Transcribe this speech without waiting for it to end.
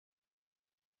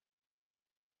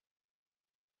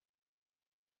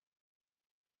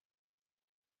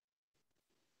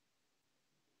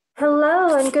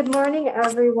Hello and good morning,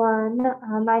 everyone.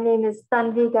 My name is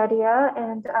Tanvi Gadia,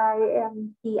 and I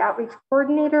am the Outreach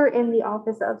Coordinator in the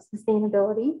Office of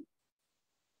Sustainability.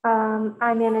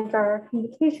 I manage our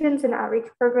communications and outreach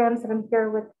programs, and I'm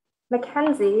here with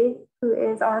Mackenzie, who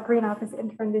is our Green Office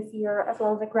intern this year, as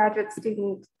well as a graduate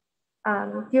student.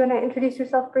 Do you want to introduce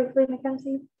yourself briefly,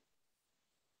 Mackenzie?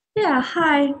 Yeah,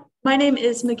 hi. My name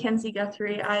is Mackenzie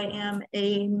Guthrie. I am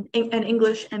an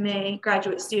English MA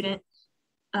graduate student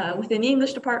within the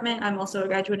English department. I'm also a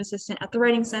graduate assistant at the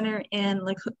Writing Center, and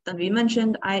like Tanvi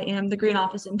mentioned, I am the Green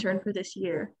Office intern for this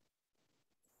year.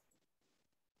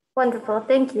 Wonderful,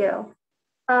 thank you.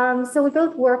 So we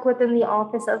both work within the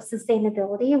Office of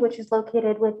Sustainability, which is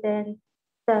located within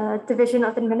the Division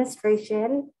of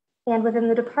Administration and within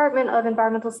the Department of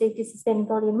Environmental Safety,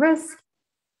 Sustainability, and Risk.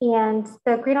 And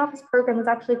the Green Office program was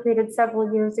actually created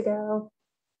several years ago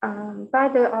by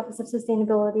the Office of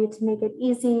Sustainability to make it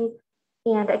easy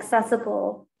and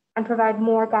accessible and provide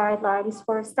more guidelines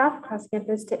for staff across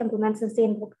campus to implement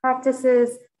sustainable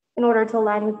practices in order to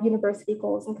align with university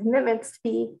goals and commitments to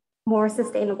be more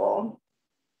sustainable.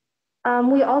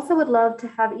 We also would love to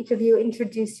have each of you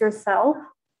introduce yourself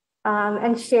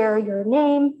and share your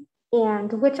name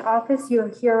and which office you're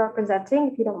here representing,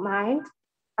 if you don't mind.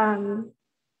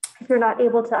 If you're not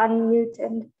able to unmute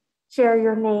and share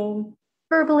your name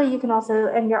verbally, you can also,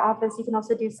 in your office, you can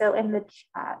also do so in the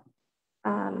chat.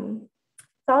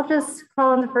 So I'll just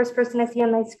call on the first person I see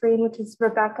on my screen, which is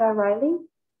Rebecca Riley.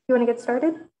 You want to get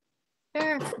started?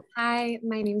 Sure. Hi,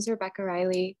 my name is Rebecca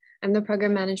Riley. I'm the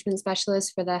program management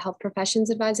specialist for the Health Professions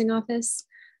Advising Office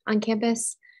on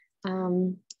campus.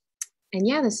 And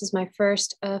yeah, this is my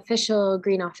first official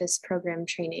Green Office program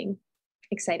training.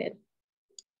 Excited.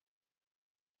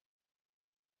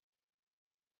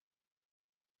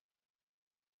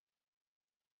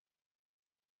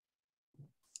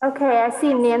 Okay, I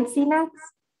see Nancy next.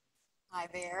 Hi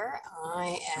there,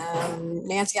 I am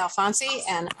Nancy Alfonsi,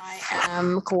 and I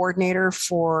am coordinator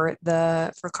for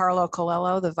Carlo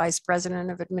Colello, the Vice President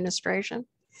of Administration.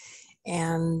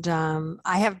 And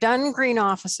I have done green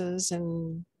offices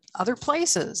in other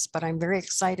places, but I'm very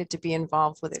excited to be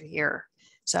involved with it here.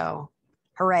 So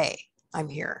hooray, I'm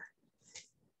here.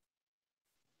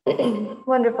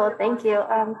 Wonderful, thank you.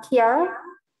 Kiara?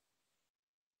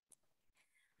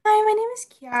 Hi, my name is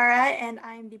Kiara, and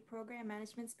I'm the Program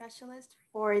Management Specialist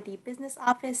for the Business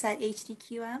Office at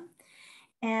HDQM.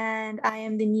 And I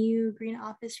am the new Green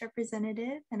Office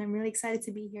representative, and I'm really excited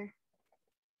to be here.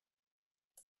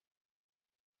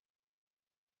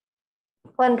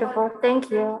 Wonderful,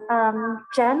 thank you.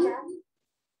 Jen?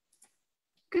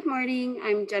 Good morning,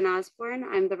 I'm Jen Osborne.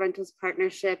 I'm the Rentals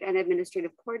Partnership and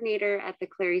Administrative Coordinator at the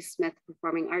Clary Smith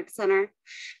Performing Arts Center.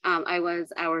 I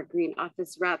was our Green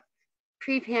Office rep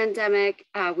pre-pandemic.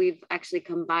 We've actually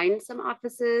combined some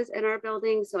offices in our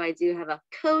building. So I do have a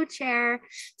co-chair,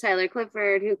 Tyler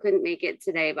Clifford, who couldn't make it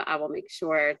today, but I will make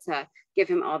sure to give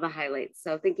him all the highlights.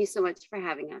 So thank you so much for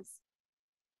having us.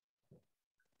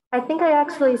 I think I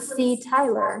actually see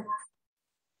Tyler.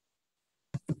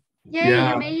 Yay,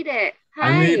 yeah, you made it. Hi.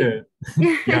 I made it.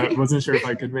 Yeah, I wasn't sure if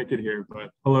I could make it here,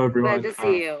 but hello, everyone. Glad to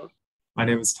see you. My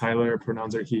name is Tyler,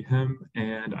 pronouns are he, him,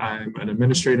 and I'm an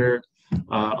administrator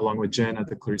along with Jen at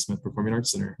the Clary Smith Performing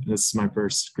Arts Center. And this is my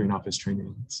first Green Office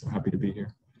training, so happy to be here.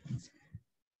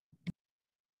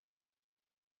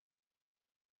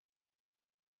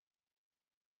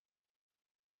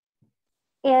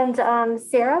 And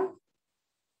Sarah?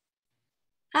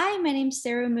 Hi, my name's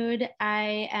Sarah Mood.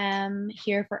 I am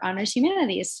here for Honors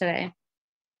Humanities today.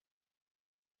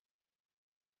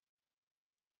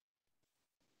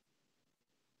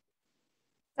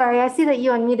 Sorry, I see that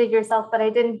you unmuted yourself, but I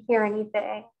didn't hear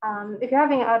anything. If you're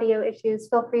having audio issues,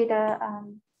 feel free to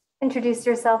introduce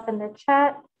yourself in the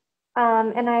chat.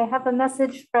 And I have a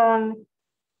message from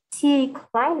T.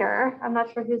 Kleiner, I'm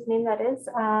not sure whose name that is,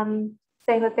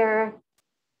 saying that they're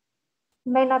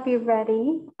might not be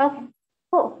ready. Okay,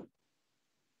 cool.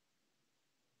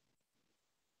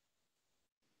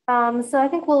 So I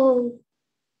think we'll,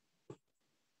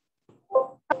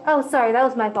 oh, sorry, that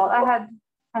was my fault. I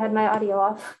had my audio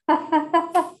off.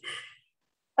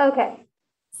 Okay,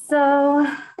 so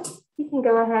you can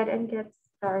go ahead and get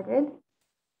started.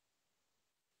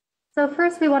 So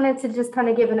first we wanted to just kind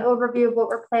of give an overview of what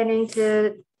we're planning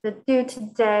to do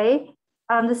today.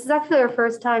 This is actually our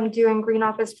first time doing Green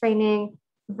Office training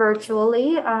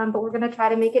virtually, but we're gonna try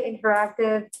to make it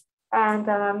interactive and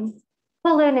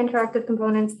pull in interactive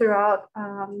components throughout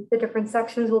the different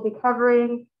sections we'll be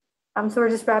covering. So we're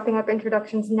just wrapping up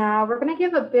introductions now. We're going to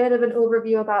give a bit of an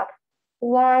overview about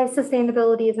why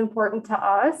sustainability is important to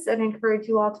us and encourage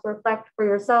you all to reflect for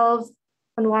yourselves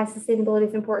on why sustainability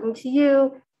is important to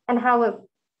you and how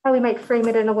we might frame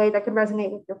it in a way that could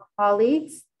resonate with your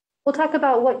colleagues. We'll talk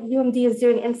about what UMD is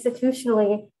doing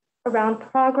institutionally around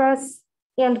progress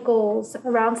and goals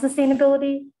around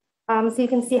sustainability. So you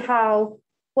can see how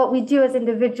what we do as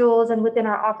individuals and within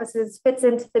our offices fits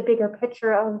into the bigger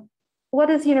picture of what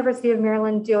is the University of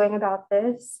Maryland doing about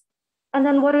this? And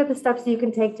then what are the steps you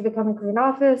can take to become a green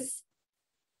office?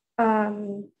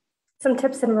 Some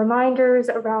tips and reminders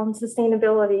around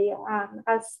sustainability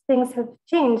as things have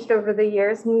changed over the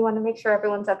years, and we want to make sure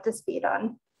everyone's up to speed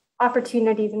on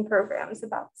opportunities and programs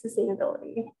about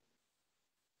sustainability.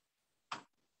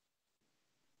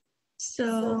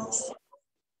 So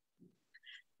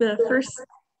the first,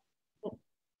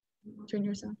 turn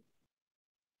yours on.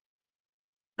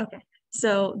 Okay.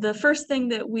 So the first thing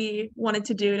that we wanted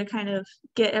to do to kind of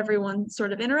get everyone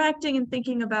sort of interacting and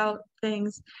thinking about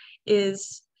things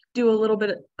is do a little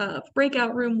bit of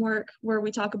breakout room work where we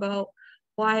talk about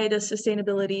why does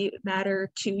sustainability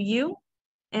matter to you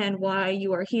and why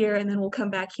you are here. And then we'll come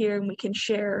back here and we can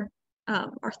share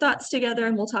our thoughts together,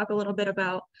 and we'll talk a little bit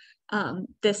about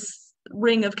this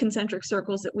ring of concentric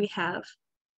circles that we have.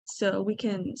 So we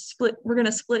can we're going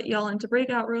to split y'all into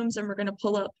breakout rooms, and we're going to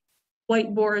pull up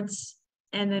whiteboards,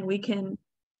 and then we can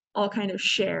all kind of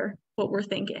share what we're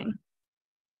thinking.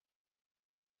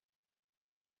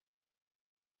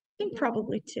 I think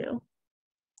probably two.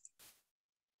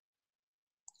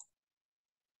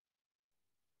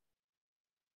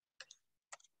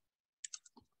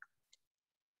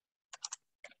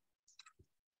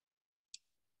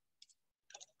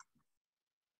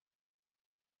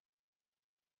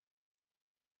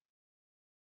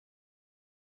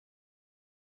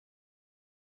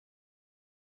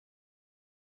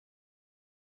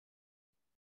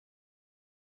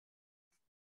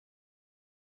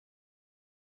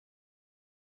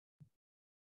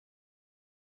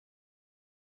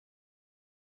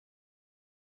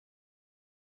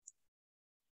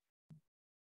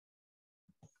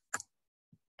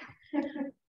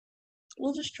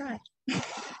 We'll just try.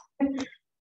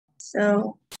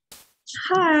 So,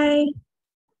 hi.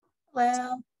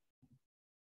 Hello.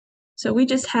 So we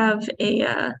just have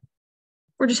a,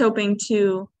 we're just hoping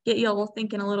to get y'all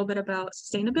thinking a little bit about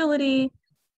sustainability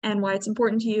and why it's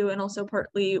important to you, and also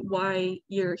partly why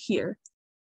you're here.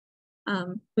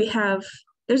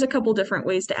 There's a couple different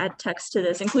ways to add text to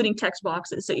this, including text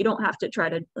boxes, so you don't have to try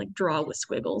to like draw with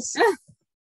squiggles.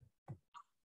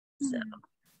 So.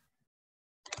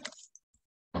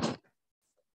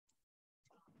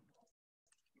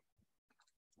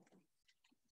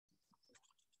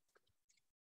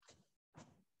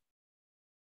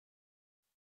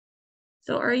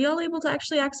 So are y'all able to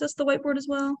actually access the whiteboard as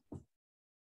well?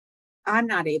 I'm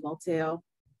not able to,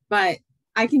 but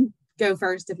I can go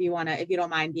first if you want to, if you don't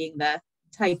mind being the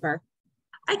typer.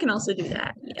 I can also do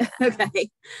that. Yeah. Okay.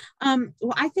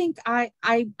 Well, I think I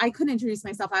couldn't introduce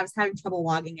myself. I was having trouble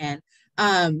logging in.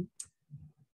 I'm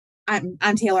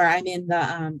Taylor. I'm in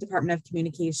the Department of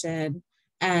Communication,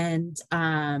 and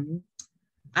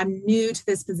I'm new to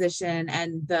this position,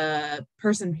 and the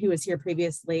person who was here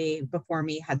previously before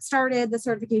me had started the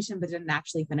certification but didn't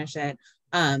actually finish it.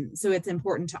 So it's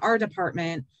important to our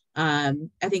department, I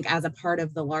think, as a part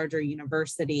of the larger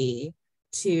university,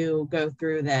 to go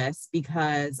through this,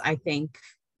 because I think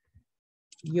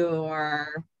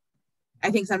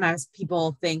sometimes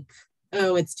people think,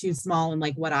 oh, it's too small and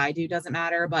like what I do doesn't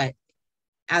matter, but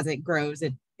as it grows,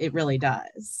 it really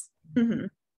does. Mm-hmm.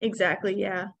 Exactly.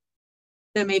 Yeah.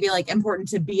 So maybe like important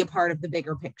to be a part of the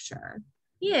bigger picture.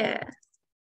 Yeah.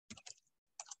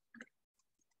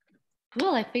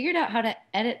 Cool. I figured out how to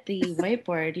edit the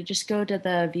whiteboard. You just go to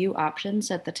the view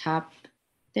options at the top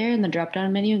there, and the drop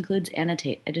down menu includes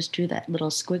annotate. I just drew that little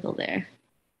squiggle there.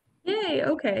 Yay.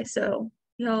 Okay. So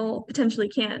y'all potentially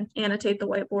can annotate the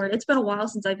whiteboard. It's been a while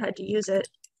since I've had to use it.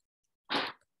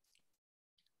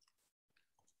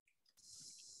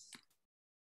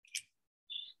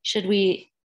 Should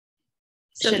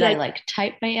I like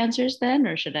type my answers then,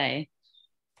 or should I?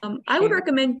 I would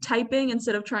recommend typing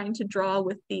instead of trying to draw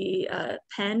with the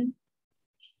pen.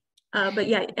 But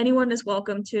yeah, anyone is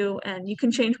welcome to, and you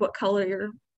can change what color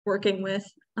you're working with.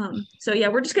 So yeah,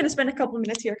 we're just going to spend a couple of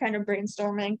minutes here kind of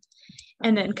brainstorming,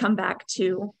 and then come back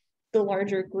to the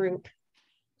larger group.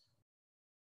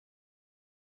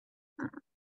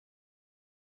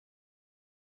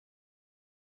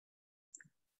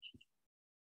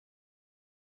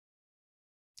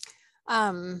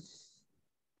 I'm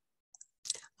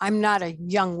not a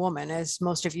young woman, as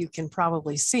most of you can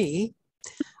probably see.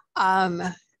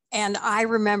 And I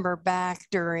remember back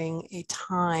during a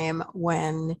time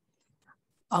when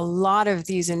a lot of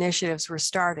these initiatives were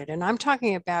started. And I'm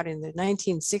talking about in the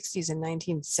 1960s and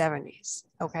 1970s,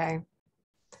 okay?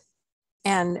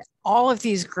 And all of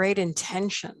these great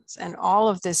intentions and all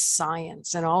of this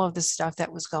science and all of this stuff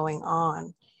that was going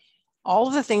on, all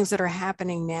of the things that are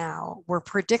happening now were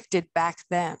predicted back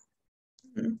then.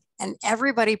 Mm-hmm. And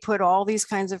everybody put all these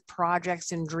kinds of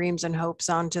projects and dreams and hopes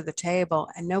onto the table,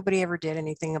 and nobody ever did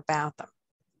anything about them,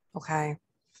 okay?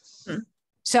 Mm-hmm.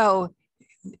 So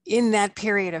in that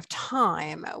period of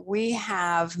time, we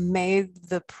have made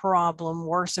the problem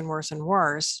worse and worse and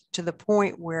worse to the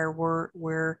point where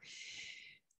we're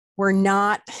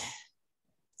not,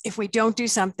 if we don't do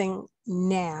something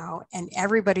now and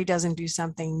everybody doesn't do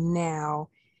something now,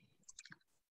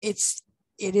 it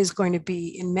is going to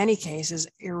be, in many cases,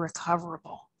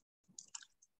 irrecoverable.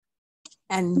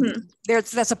 And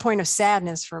that's a point of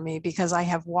sadness for me, because I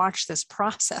have watched this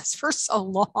process for so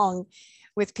long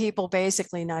with people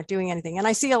basically not doing anything. And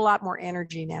I see a lot more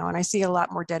energy now, and I see a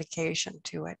lot more dedication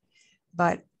to it.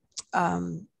 But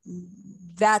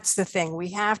that's the thing.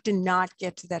 We have to not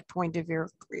get to that point of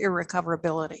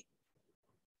irrecoverability,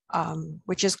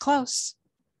 which is close.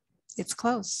 It's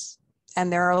close. And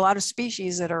there are a lot of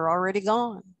species that are already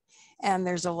gone. And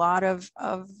there's a lot of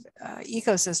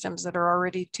ecosystems that are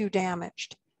already too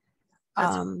damaged.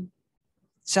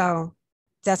 So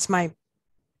that's why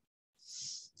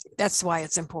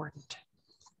it's important.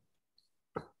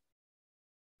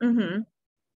 Mm-hmm.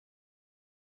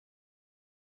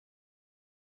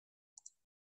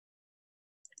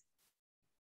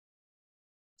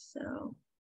 So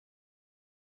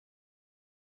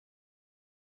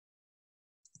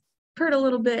heard a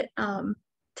little bit,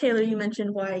 Taylor, you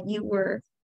mentioned why you were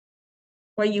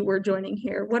joining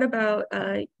here. What about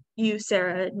you,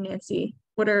 Sarah, Nancy?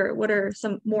 What are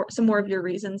some more of your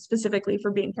reasons specifically for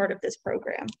being part of this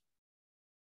program?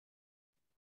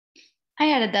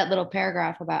 I added that little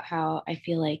paragraph about how I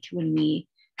feel like when we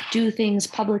do things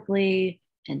publicly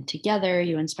and together,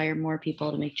 you inspire more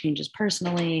people to make changes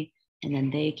personally, and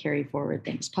then they carry forward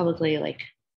things publicly. Like,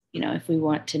 you know, if we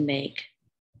want to make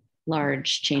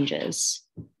large changes,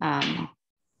 you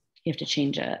have to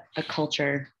change a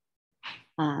culture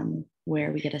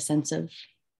where we get a sense of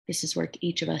this is work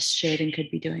each of us should and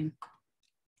could be doing.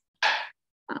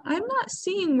 I'm not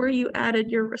seeing where you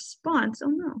added your response. Oh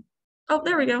no. Oh,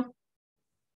 there we go.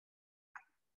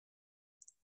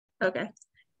 Okay.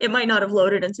 It might not have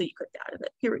loaded until you clicked out of it.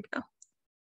 Here we go.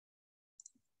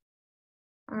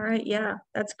 All right. Yeah,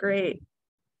 that's great.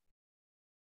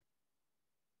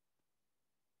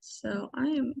 So I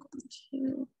am going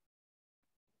to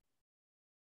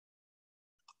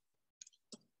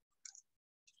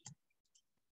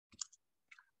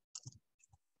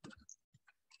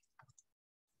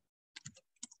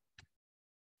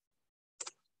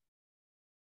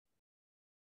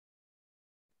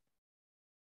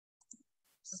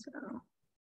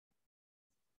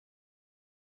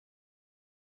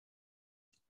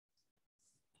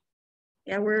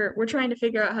yeah, we're trying to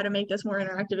figure out how to make this more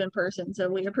interactive in person. So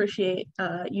we appreciate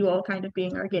you all kind of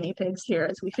being our guinea pigs here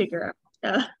as we figure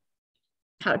out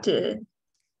how to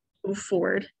move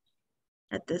forward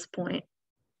at this point.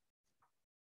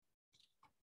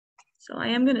 So I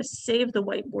am going to save the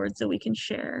whiteboard so we can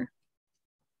share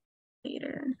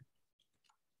later.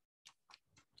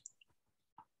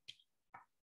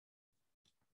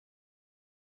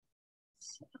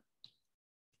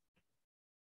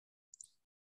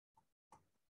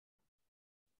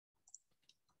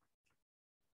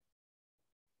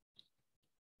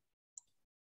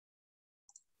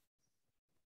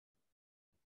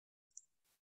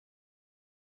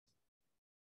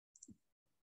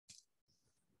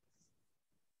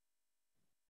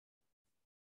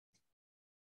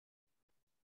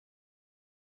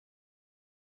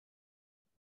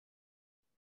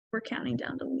 We're counting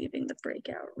down to leaving the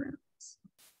breakout rooms.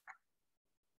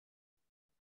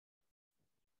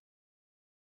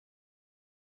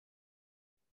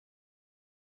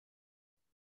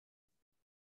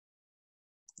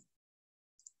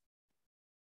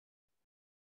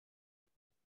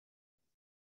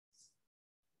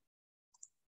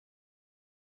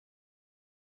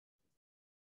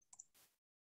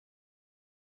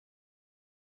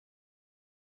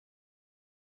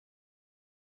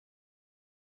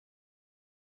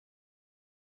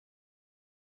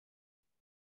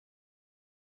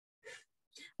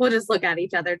 We'll just look at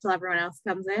each other till everyone else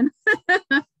comes in.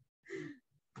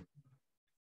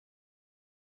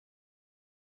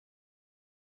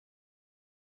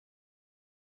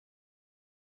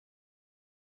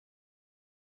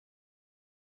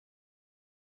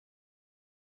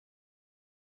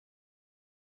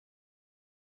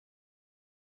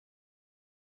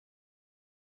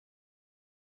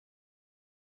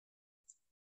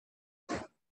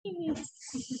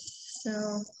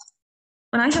 So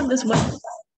when I have this one,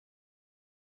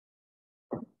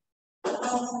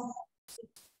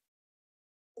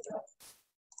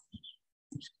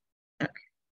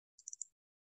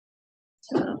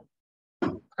 so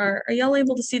are y'all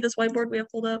able to see this whiteboard we have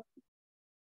pulled up?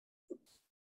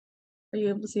 Are you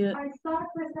able to see it? I saw it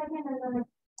for a second and then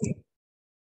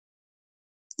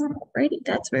Alrighty,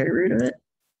 that's very rude of it.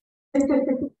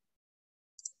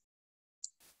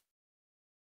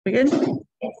 We good?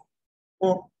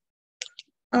 Cool.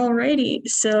 Alrighty,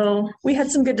 so we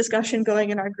had some good discussion going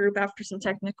in our group after some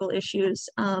technical issues.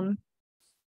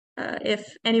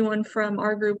 If anyone from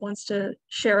our group wants to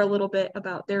share a little bit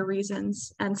about their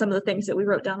reasons and some of the things that we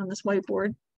wrote down on this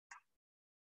whiteboard.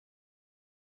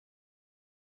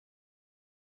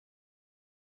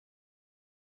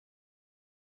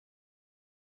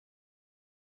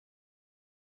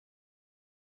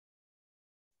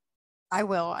 I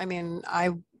will. I mean,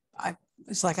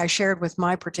 it's like I shared with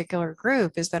my particular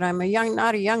group is that I'm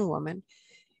not a young woman,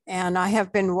 and I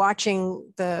have been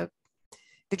watching the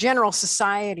general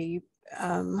society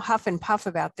huff and puff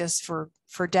about this for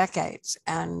decades.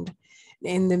 And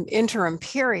in the interim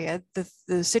period,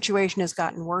 the situation has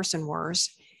gotten worse and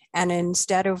worse. And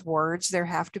instead of words, there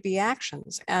have to be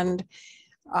actions. And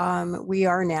we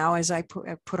are now, as I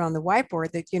put on the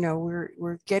whiteboard, that, you know,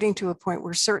 we're getting to a point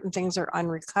where certain things are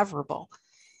unrecoverable,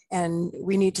 and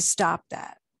we need to stop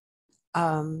that.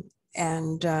 I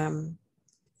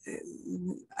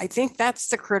think that's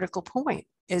the critical point.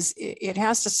 Is it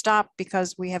has to stop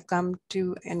because we have come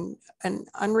to an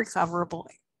unrecoverable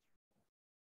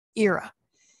era.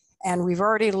 And we've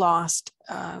already lost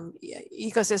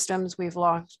ecosystems, we've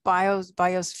lost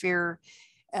biosphere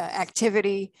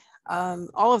activity,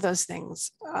 all of those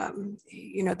things,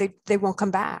 you know, they won't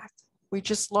come back. We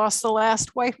just lost the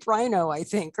last white rhino, I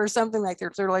think, or something like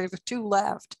that. There are like 2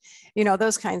 left, you know,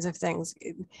 those kinds of things.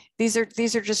 These are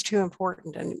just too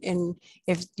important. And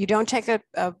if you don't take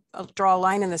draw a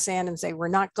line in the sand and say, we're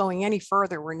not going any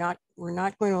further, we're not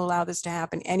going to allow this to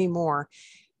happen anymore,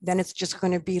 then it's just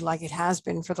going to be like it has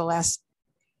been for the last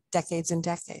decades and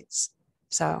decades.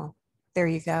 So there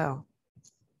you go.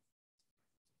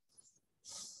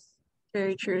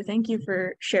 Very true. Thank you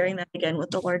for sharing that again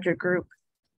with the larger group.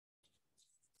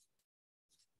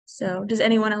 So does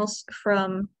anyone else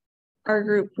from our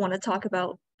group want to talk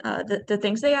about the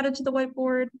things they added to the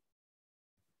whiteboard?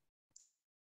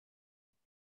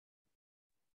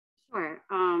 Sure.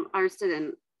 Ours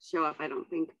didn't show up, I don't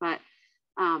think, but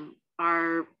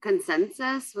our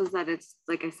consensus was that it's,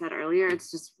 like I said earlier,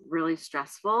 it's just really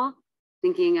stressful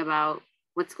thinking about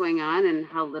what's going on and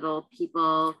how little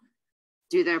people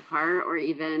do their part or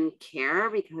even care,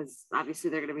 because obviously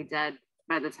they're going to be dead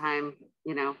by the time,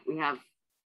 you know, we have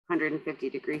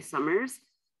 150-degree summers.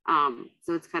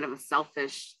 So it's kind of a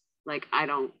selfish, like, I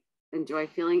don't enjoy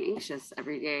feeling anxious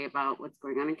every day about what's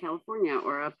going on in California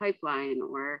or a pipeline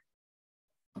or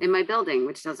in my building,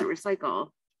 which doesn't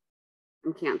recycle.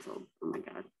 I'm canceled. Oh my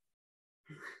God.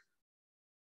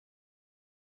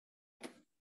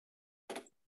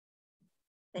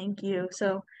 Thank you.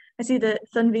 So I see that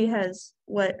Sunvi has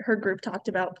what her group talked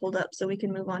about pulled up, so we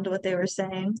can move on to what they were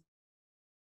saying.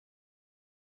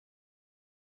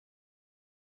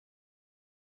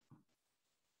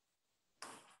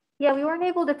 Yeah, we weren't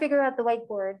able to figure out the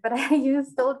whiteboard, but I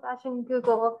used old-fashioned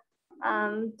Google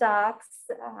Docs.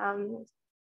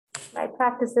 My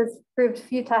practices proved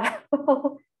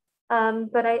futile.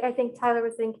 But I think Tyler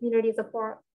was saying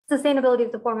sustainability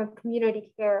is a form of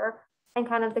community care, and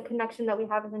kind of the connection that we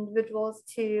have as individuals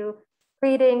to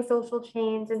creating social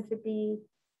change and to be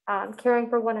caring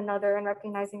for one another and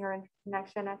recognizing our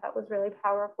interconnection. I thought was really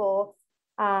powerful.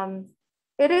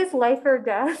 It is life or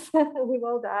death. We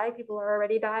will die. People are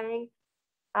already dying.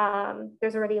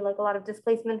 There's already like a lot of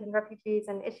displacement and refugees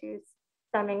and issues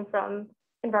stemming from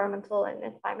environmental and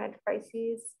climate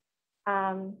crises.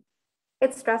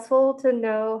 It's stressful to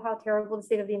know how terrible the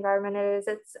state of the environment is.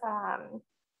 It's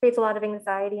creates a lot of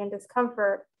anxiety and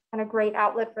discomfort, and a great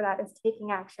outlet for that is taking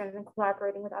action and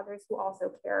collaborating with others who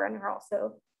also care and are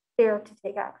also there to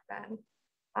take action.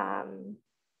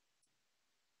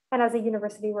 And as a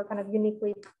university, we're kind of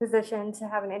uniquely positioned to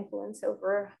have an influence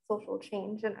over social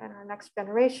change and our next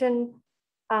generation.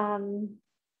 And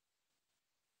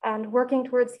working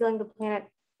towards healing the planet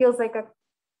feels like a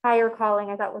higher calling.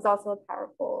 I thought was also a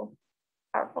powerful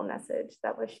message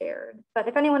that was shared. But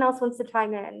if anyone else wants to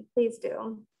chime in, please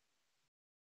do.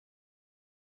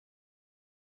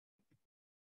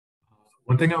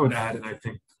 One thing I would add, and I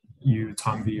think you,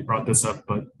 Tanvi, brought this up,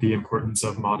 but the importance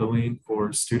of modeling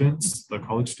for students, the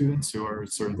college students who are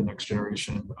sort of the next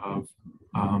generation of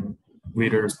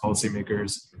leaders,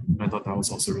 policymakers. And I thought that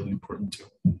was also really important too.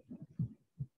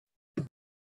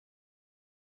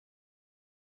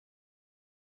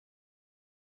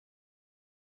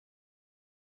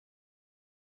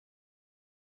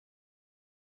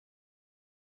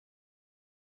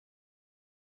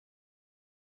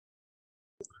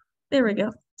 There we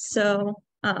go. So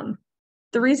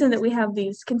the reason that we have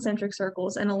these concentric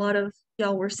circles, and a lot of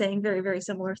y'all were saying very, very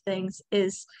similar things,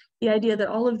 is the idea that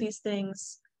all of these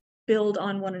things build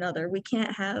on one another. We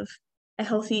can't have a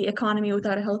healthy economy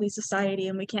without a healthy society,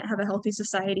 and we can't have a healthy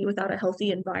society without a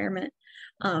healthy environment.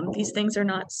 These things are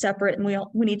not separate, and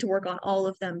we need to work on all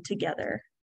of them together.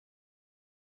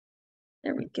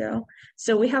 There we go.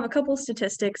 So we have a couple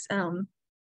statistics.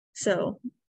 So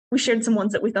we shared some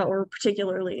ones that we thought were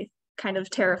particularly kind of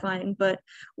terrifying, but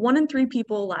 1 in 3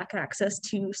 people lack access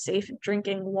to safe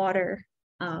drinking water.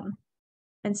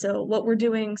 And so what we're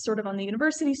doing sort of on the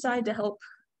university side to help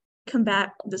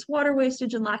combat this water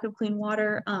wastage and lack of clean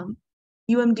water,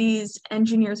 UMD's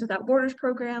Engineers Without Borders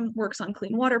program works on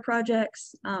clean water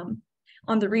projects.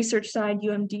 On the research side,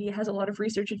 UMD has a lot of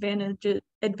research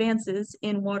advances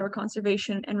in water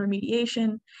conservation and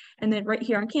remediation. And then right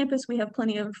here on campus, we have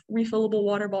plenty of refillable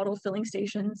water bottle filling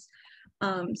stations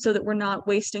so that we're not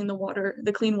wasting the water,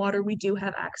 the clean water we do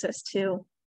have access to.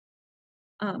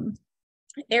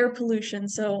 Air pollution.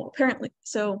 So apparently,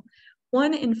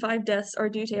 1 in 5 deaths are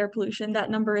due to air pollution. That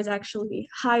number is actually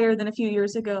higher than a few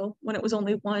years ago when it was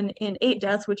only 1 in 8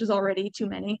 deaths, which is already too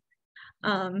many.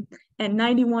 And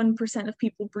 91% of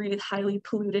people breathe highly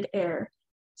polluted air.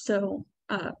 So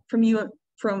from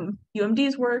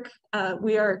UMD's work,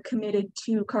 we are committed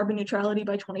to carbon neutrality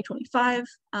by 2025.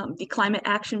 The Climate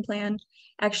Action Plan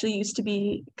actually used to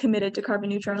be committed to carbon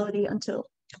neutrality until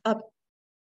up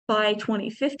by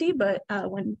 2050, but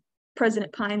when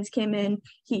President Pines came in,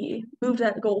 he moved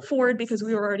that goal forward because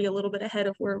we were already a little bit ahead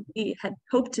of where we had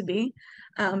hoped to be.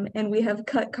 And we have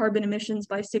cut carbon emissions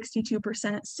by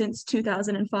 62% since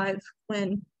 2005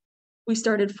 when we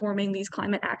started forming these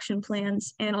climate action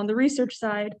plans. And on the research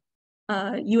side,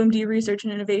 UMD Research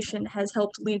and Innovation has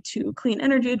helped lead to clean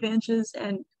energy advances,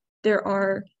 and there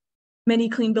are many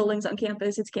clean buildings on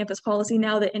campus. It's campus policy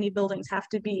now that any buildings have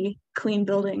to be clean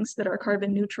buildings that are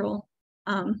carbon neutral.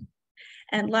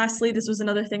 And lastly, this was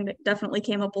another thing that definitely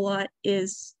came up a lot,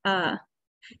 is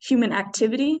human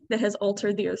activity that has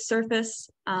altered the Earth's surface.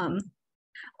 On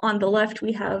the left,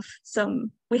 we have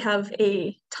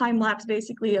a time lapse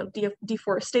basically of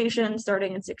deforestation starting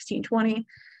in 1620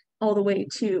 all the way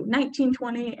to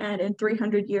 1920. And in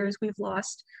 300 years, we've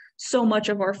lost so much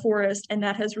of our forest, and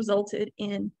that has resulted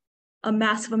in a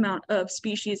massive amount of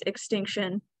species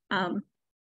extinction.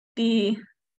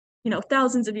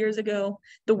 Thousands of years ago,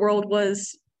 the world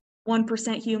was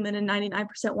 1% human and 99%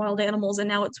 wild animals, and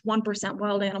now it's 1%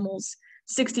 wild animals,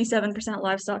 67%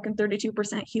 livestock, and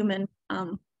 32% human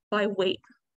by weight.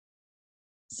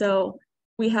 So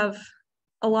we have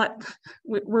a lot.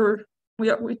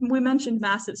 We mentioned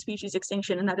massive species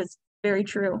extinction, and that is very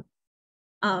true.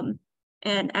 And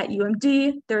at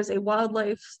UMD, there's a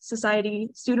Wildlife Society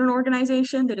student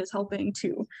organization that is helping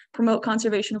to promote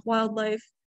conservation of wildlife.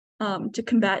 To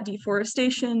combat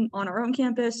deforestation on our own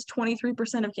campus.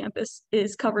 23% of campus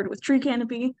is covered with tree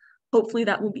canopy. Hopefully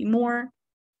that will be more.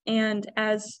 And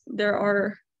as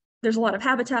there's a lot of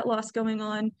habitat loss going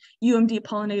on, UMD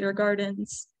pollinator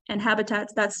gardens and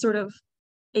habitats, that's sort of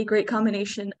a great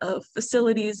combination of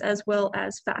facilities as well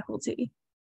as faculty.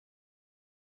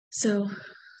 So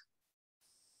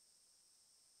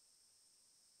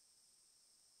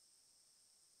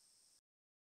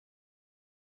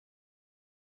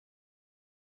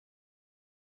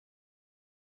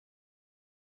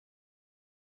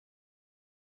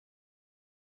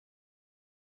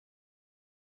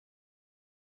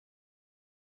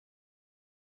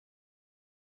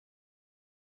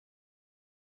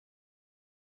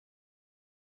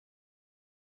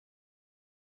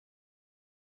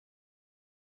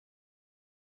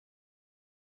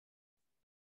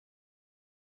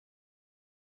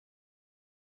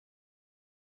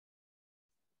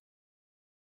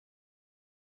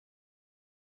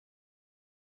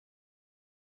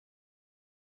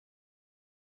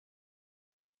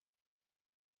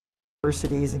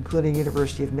Universities, including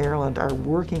University of Maryland, are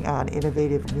working on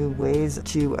innovative new ways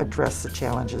to address the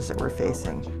challenges that we're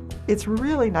facing. It's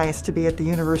really nice to be at the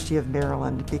University of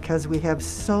Maryland because we have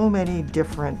so many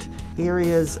different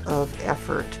areas of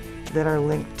effort that are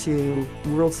linked to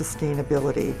world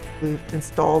sustainability. We've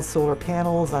installed solar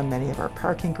panels on many of our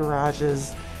parking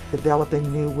garages,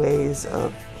 developing new ways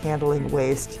of handling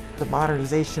waste, the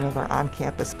modernization of our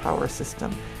on-campus power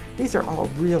system. These are all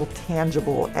real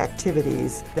tangible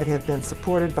activities that have been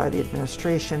supported by the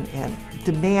administration and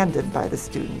demanded by the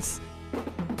students.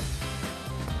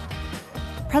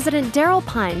 President Daryl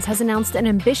Pines has announced an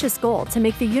ambitious goal to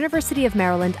make the University of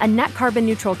Maryland a net carbon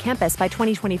neutral campus by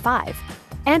 2025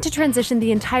 and to transition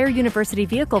the entire university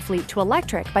vehicle fleet to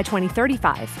electric by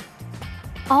 2035.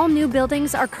 All new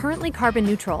buildings are currently carbon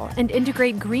neutral and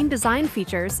integrate green design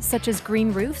features such as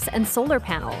green roofs and solar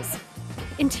panels.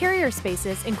 Interior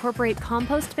spaces incorporate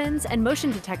compost bins and motion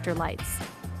detector lights.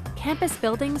 Campus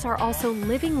buildings are also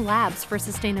living labs for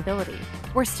sustainability,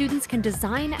 where students can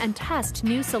design and test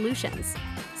new solutions,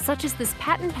 such as this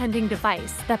patent-pending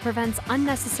device that prevents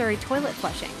unnecessary toilet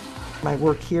flushing. My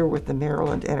work here with the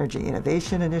Maryland Energy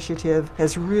Innovation Initiative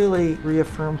has really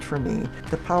reaffirmed for me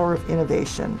the power of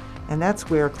innovation, and that's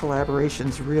where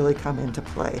collaborations really come into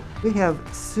play. We have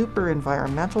super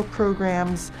environmental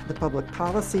programs, the Public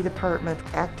Policy Department,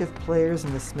 active players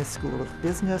in the Smith School of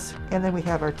Business, and then we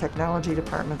have our technology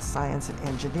department, science and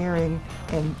engineering,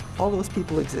 and all those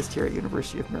people exist here at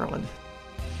University of Maryland.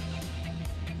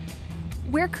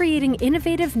 We're creating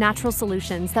innovative natural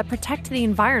solutions that protect the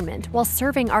environment while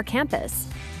serving our campus.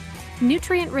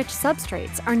 Nutrient-rich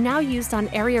substrates are now used on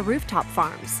area rooftop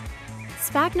farms.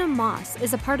 Sphagnum moss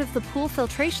is a part of the pool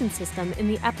filtration system in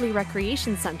the Epley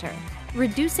Recreation Center,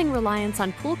 reducing reliance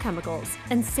on pool chemicals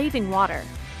and saving water.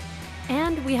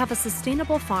 And we have a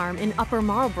sustainable farm in Upper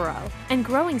Marlborough and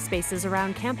growing spaces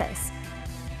around campus.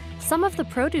 Some of the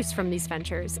produce from these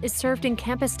ventures is served in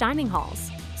campus dining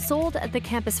halls, sold at the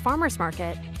campus farmers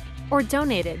market, or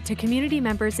donated to community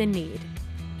members in need.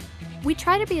 We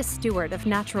try to be a steward of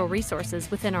natural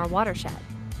resources within our watershed.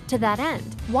 To that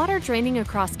end, water draining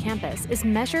across campus is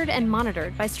measured and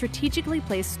monitored by strategically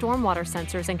placed stormwater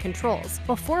sensors and controls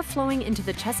before flowing into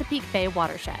the Chesapeake Bay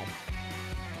watershed.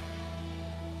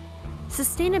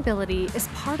 Sustainability is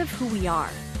part of who we are.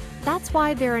 That's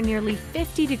why there are nearly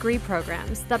 50 degree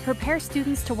programs that prepare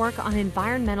students to work on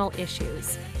environmental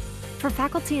issues. For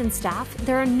faculty and staff,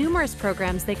 there are numerous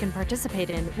programs they can participate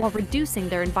in while reducing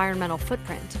their environmental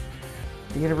footprint.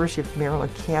 The University of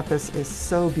Maryland campus is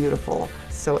so beautiful.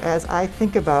 So as I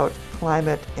think about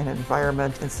climate and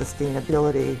environment and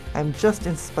sustainability, I'm just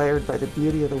inspired by the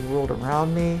beauty of the world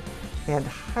around me and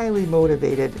highly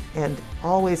motivated and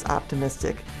always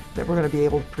optimistic that we're going to be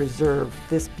able to preserve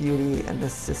this beauty and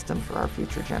this system for our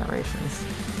future generations.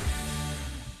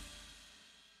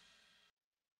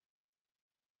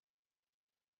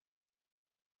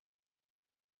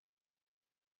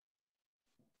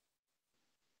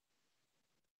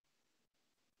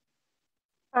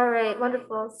 All right,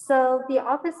 wonderful. So the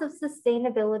Office of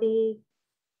Sustainability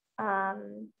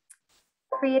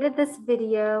created this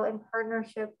video in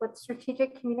partnership with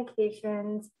Strategic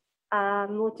Communications,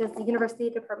 which is the university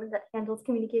department that handles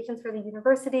communications for the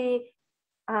university.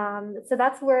 So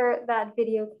that's where that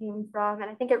video came from. And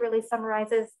I think it really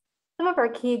summarizes some of our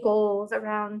key goals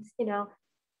around,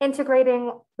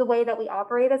 integrating the way that we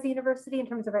operate as a university in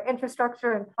terms of our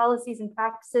infrastructure and policies and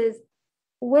practices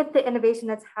with the innovation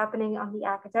that's happening on the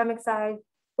academic side,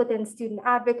 within student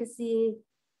advocacy,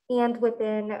 and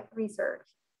within research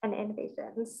and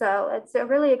innovation. So it's a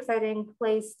really exciting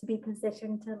place to be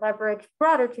positioned to leverage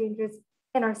broader changes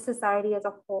in our society as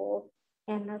a whole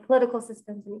and our political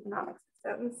systems and economic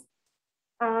systems.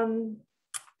 The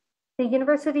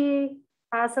university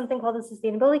has something called the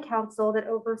Sustainability Council that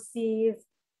oversees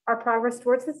our progress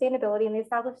towards sustainability, and they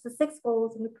established the 6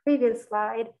 goals in the previous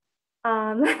slide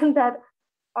that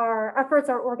our efforts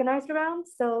are organized around.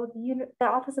 So the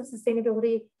Office of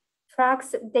Sustainability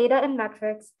tracks data and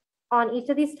metrics on each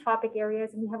of these topic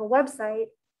areas. And we have a website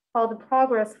called the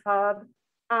Progress Hub,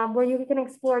 where you can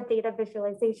explore data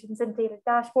visualizations and data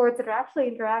dashboards that are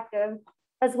actually interactive,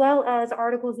 as well as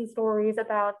articles and stories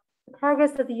about the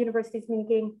progress that the university is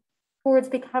making towards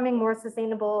becoming more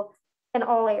sustainable in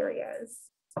all areas.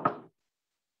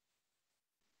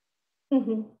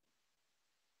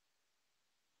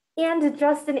 And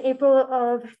just in April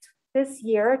of this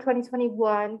year,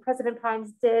 2021, President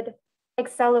Pines did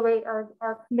accelerate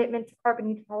our commitment to carbon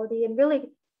neutrality and really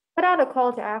put out a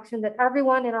call to action that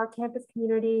everyone in our campus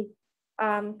community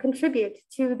contribute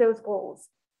to those goals.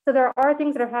 So there are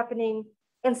things that are happening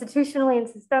institutionally and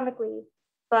systemically,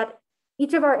 but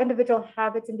each of our individual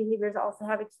habits and behaviors also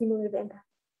have a cumulative impact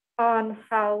on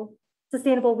how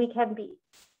sustainable we can be.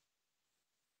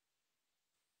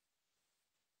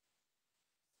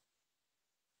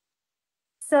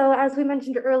 So as we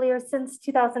mentioned earlier, since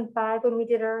 2005, when we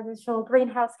did our initial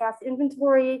greenhouse gas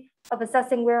inventory of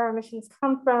assessing where our emissions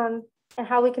come from and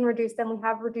how we can reduce them, we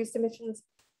have reduced emissions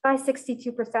by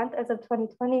 62% as of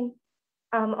 2020.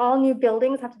 All new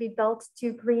buildings have to be built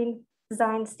to green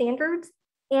design standards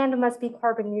and must be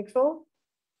carbon neutral.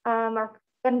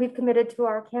 And we've committed to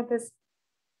our campus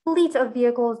fleet of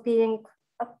vehicles being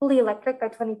fully electric by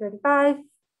 2035.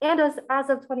 And as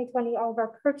of 2020, all of our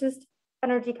purchased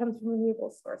energy comes from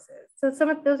renewable sources. So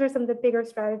those are some of the bigger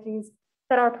strategies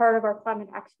that are part of our climate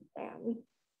action plan.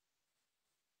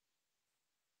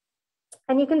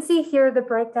 And you can see here the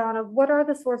breakdown of what are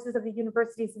the sources of the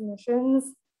university's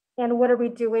emissions and what are we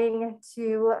doing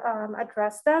to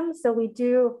address them. So we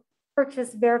do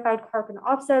purchase verified carbon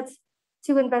offsets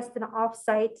to invest in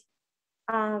offsite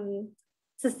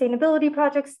sustainability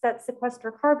projects that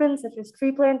sequester carbon, such as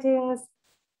tree plantings,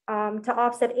 to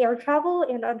offset air travel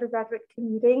and undergraduate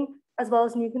commuting, as well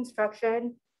as new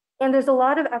construction. And there's a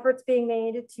lot of efforts being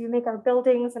made to make our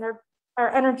buildings and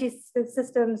our energy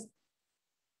systems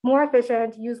more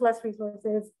efficient, use less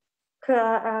resources,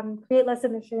 create less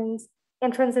emissions,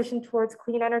 and transition towards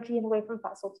clean energy and away from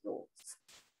fossil fuels.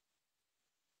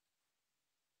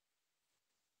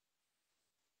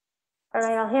 All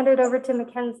right, I'll hand it over to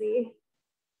Mackenzie.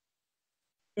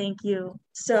 Thank you.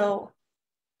 So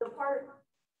the part.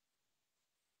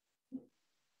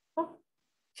 Oh,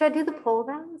 should I do the poll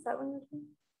then? Is that what you're doing?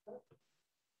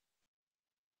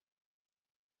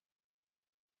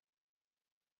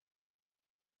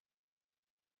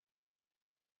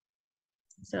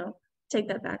 So take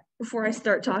that back. Before I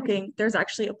start talking, there's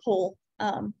actually a poll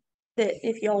that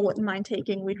if y'all wouldn't mind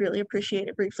taking, we'd really appreciate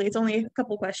it briefly. It's only a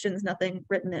couple questions, nothing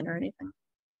written in or anything.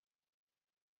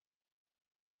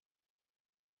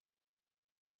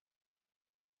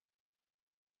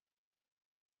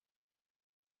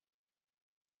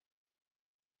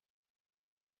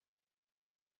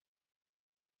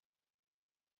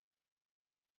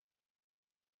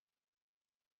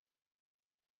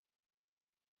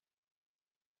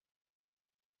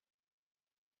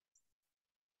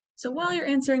 So while you're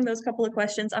answering those couple of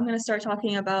questions, I'm going to start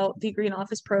talking about the Green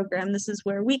Office program. This is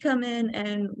where we come in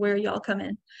and where y'all come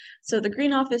in. So the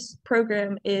Green Office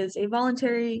program is a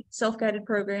voluntary, self-guided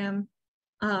program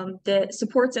that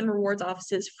supports and rewards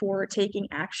offices for taking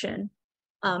action.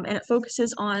 And it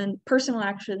focuses on personal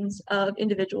actions of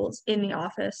individuals in the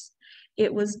office.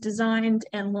 It was designed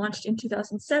and launched in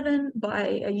 2007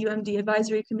 by a UMD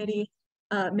advisory committee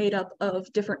made up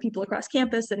of different people across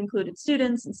campus that included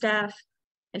students and staff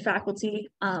and faculty.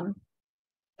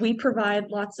 We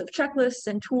provide lots of checklists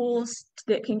and tools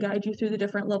that can guide you through the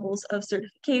different levels of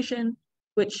certification,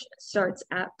 which starts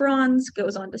at bronze,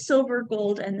 goes on to silver,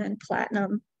 gold, and then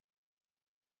platinum.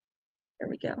 There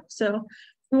we go. So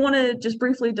we want to just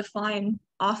briefly define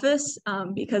office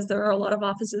because there are a lot of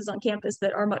offices on campus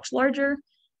that are much larger.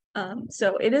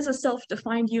 So it is a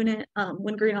self-defined unit.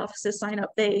 When green offices sign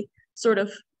up, they sort of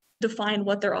define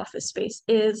what their office space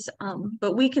is,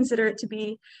 but we consider it to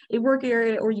be a work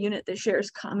area or unit that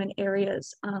shares common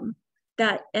areas.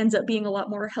 That ends up being a lot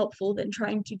more helpful than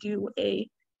trying to do a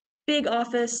big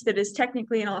office that is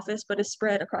technically an office but is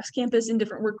spread across campus in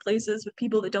different workplaces with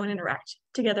people that don't interact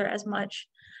together as much.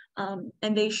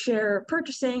 And they share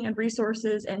purchasing and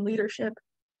resources and leadership.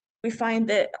 We find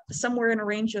that somewhere in a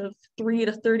range of 3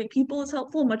 to 30 people is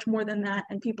helpful, much more than that,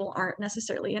 and people aren't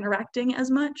necessarily interacting as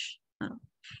much.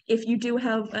 If you do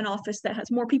have an office that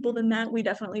has more people than that, we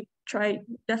definitely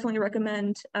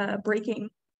recommend breaking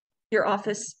your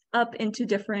office up into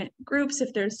different groups.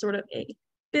 If there's sort of a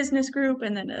business group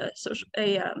and then a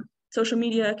social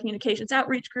media communications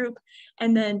outreach group,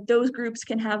 and then those groups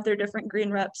can have their different green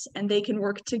reps and they can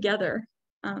work together.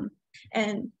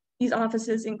 And these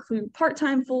offices include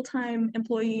part-time, full-time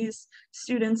employees,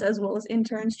 students, as well as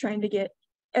interns, trying to get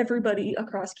everybody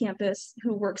across campus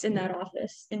who works in that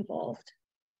office involved.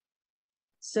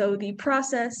 So the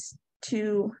process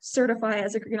to certify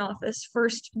as a green office,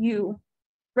 first you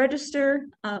register.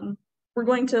 We're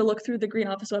going to look through the Green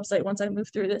Office website once I move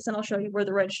through this, and I'll show you where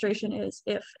the registration is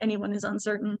if anyone is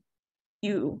uncertain.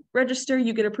 You register,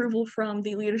 you get approval from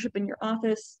the leadership in your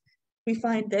office. We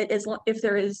find that if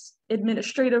there is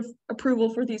administrative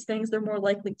approval for these things, they're more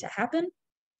likely to happen.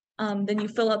 Then you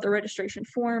fill out the registration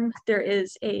form. There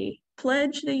is a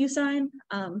pledge that you sign.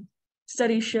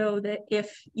 Studies show that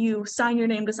if you sign your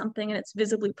name to something and it's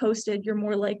visibly posted, you're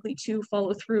more likely to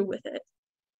follow through with it.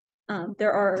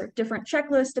 There are different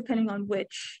checklists depending on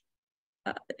which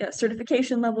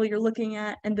certification level you're looking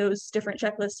at, and those different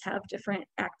checklists have different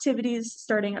activities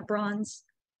starting at bronze.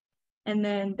 And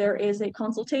then there is a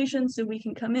consultation, so we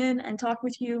can come in and talk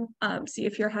with you, see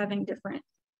if you're having different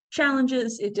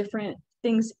challenges, different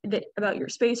things about your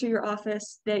space or your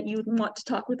office that you want to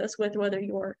talk with us with, whether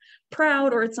you're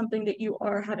proud or it's something that you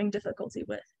are having difficulty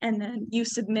with. And then you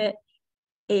submit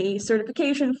a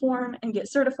certification form and get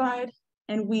certified,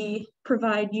 and we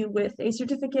provide you with a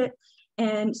certificate,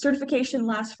 and certification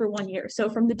lasts for 1 year. So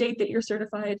from the date that you're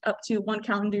certified up to one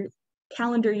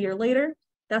calendar year later,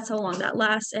 that's how long that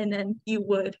lasts. And then you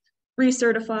would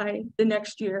recertify the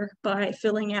next year by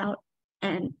filling out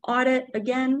an audit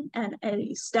again and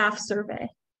a staff survey.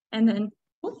 And then,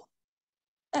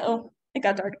 it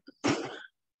got dark.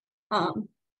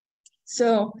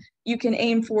 So you can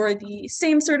aim for the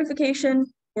same certification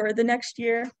for the next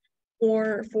year,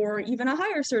 or for even a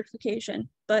higher certification.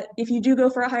 But if you do go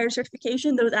for a higher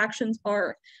certification, those actions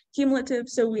are cumulative.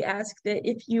 So we ask that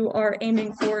if you are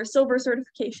aiming for silver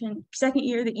certification second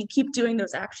year, that you keep doing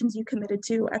those actions you committed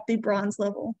to at the bronze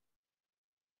level.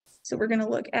 So we're going to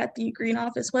look at the Green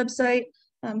Office website.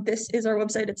 This is our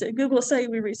website. It's a Google site.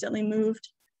 We recently moved.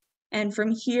 And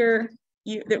from here,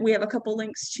 we have a couple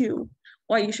links to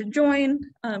why you should join,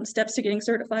 steps to getting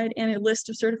certified, and a list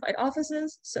of certified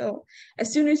offices. So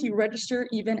as soon as you register,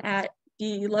 even at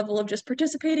the level of just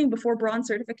participating before bronze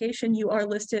certification, you are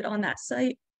listed on that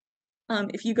site.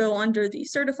 If you go under the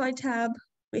certified tab,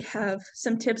 we have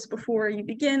some tips before you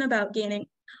begin about gaining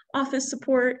office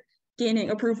support,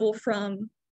 gaining approval from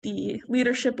the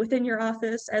leadership within your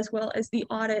office, as well as the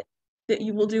audit that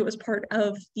you will do as part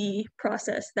of the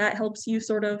process. That helps you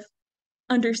sort of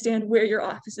understand where your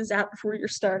office is at before you're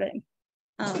starting.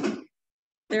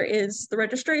 There is the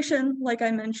registration, like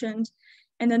I mentioned,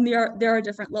 and then there are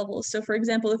different levels. So for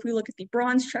example, if we look at the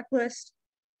bronze checklist,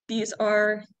 these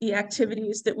are the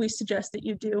activities that we suggest that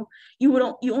you do. You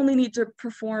only need to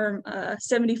perform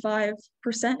 75%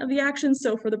 of the actions.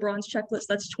 So for the bronze checklist,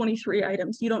 that's 23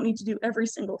 items. You don't need to do every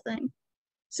single thing.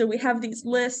 So we have these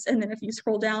lists, and then if you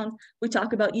scroll down, we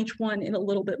talk about each one in a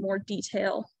little bit more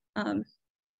detail.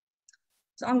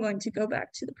 So I'm going to go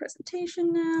back to the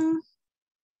presentation now.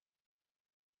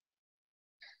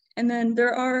 And then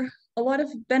there are a lot of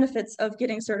benefits of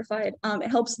getting certified. It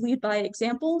helps lead by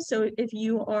example. So if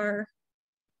you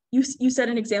set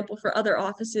an example for other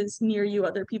offices near you,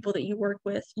 other people that you work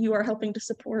with, you are helping to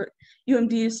support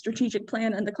UMD's strategic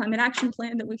plan and the climate action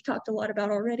plan that we've talked a lot about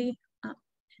already.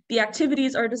 The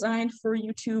activities are designed for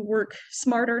you to work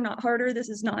smarter, not harder. This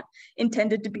is not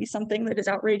intended to be something that is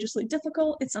outrageously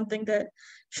difficult. It's something that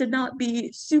should not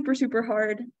be super, super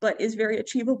hard, but is very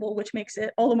achievable, which makes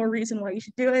it all the more reason why you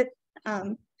should do it.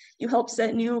 You help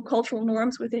set new cultural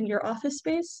norms within your office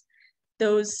space.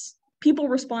 Those people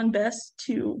respond best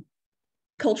to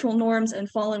cultural norms and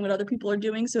following what other people are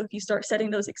doing. So if you start setting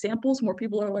those examples, more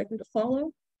people are likely to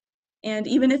follow. And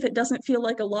even if it doesn't feel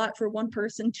like a lot for one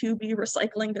person to be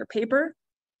recycling their paper,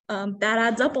 that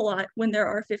adds up a lot. When there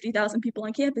are 50,000 people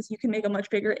on campus, you can make a much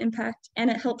bigger impact, and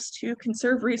it helps to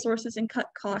conserve resources and cut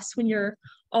costs when you're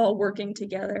all working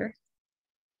together.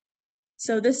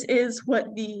 So this is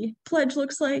what the pledge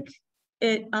looks like.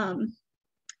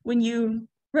 When you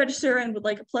register and would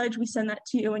like a pledge, we send that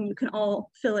to you and you can all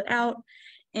fill it out.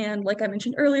 And like I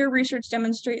mentioned earlier, research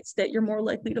demonstrates that you're more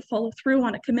likely to follow through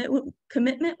on a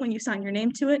commitment when you sign your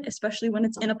name to it, especially when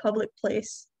it's in a public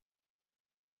place.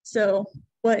 So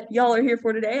what y'all are here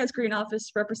for today as Green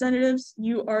Office representatives,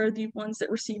 you are the ones that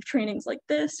receive trainings like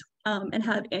this and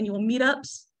have annual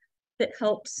meetups that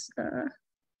helps,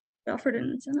 offered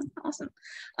in awesome.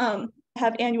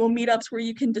 Have annual meetups where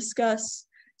you can discuss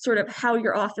sort of how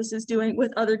your office is doing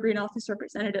with other Green Office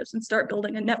representatives and start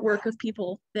building a network of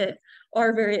people that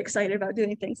are very excited about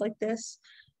doing things like this.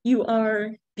 You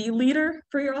are the leader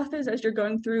for your office as you're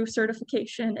going through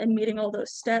certification and meeting all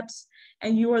those steps.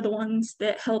 And you are the ones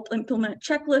that help implement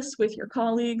checklists with your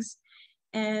colleagues.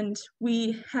 And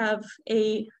we have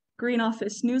a Green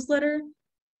Office newsletter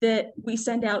that we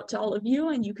send out to all of you,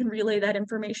 and you can relay that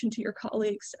information to your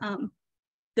colleagues.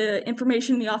 The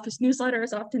information in the office newsletter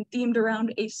is often themed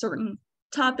around a certain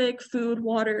topic: food,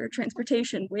 water,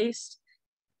 transportation, waste.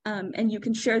 And you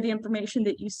can share the information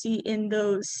that you see in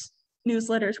those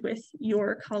newsletters with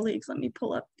your colleagues. Let me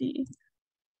pull up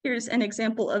here's an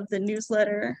example of the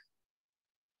newsletter.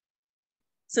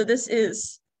 So this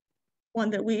is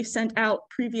one that we sent out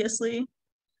previously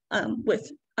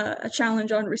with a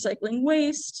challenge on recycling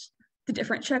waste, the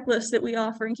different checklists that we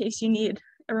offer in case you need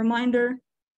a reminder.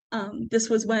 This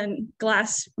was when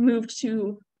glass moved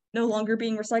to no longer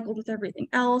being recycled with everything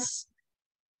else.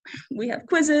 We have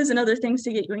quizzes and other things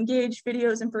to get you engaged,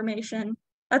 videos, information.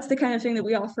 That's the kind of thing that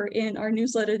we offer in our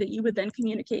newsletter that you would then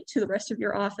communicate to the rest of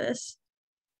your office.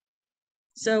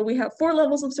 So we have 4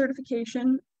 levels of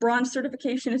certification. Bronze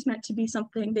certification is meant to be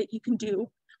something that you can do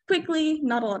quickly,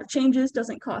 not a lot of changes,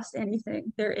 doesn't cost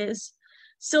anything. There is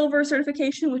silver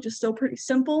certification, which is still pretty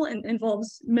simple and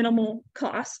involves minimal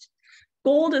cost.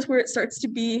 Gold is where it starts to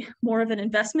be more of an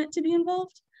investment to be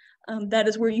involved. That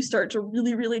is where you start to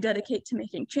really, really dedicate to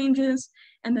making changes.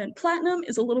 And then platinum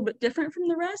is a little bit different from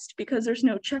the rest because there's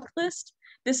no checklist.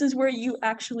 This is where you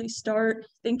actually start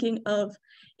thinking of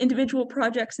individual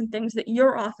projects and things that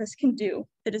your office can do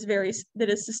that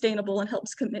is sustainable and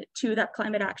helps commit to that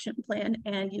climate action plan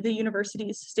and the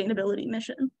university's sustainability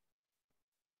mission.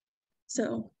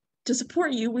 So to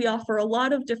support you, we offer a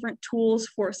lot of different tools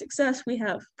for success. We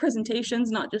have presentations,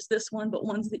 not just this one, but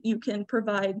ones that you can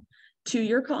provide to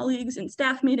your colleagues in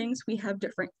staff meetings. We have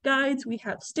different guides, we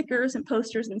have stickers and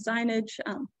posters and signage.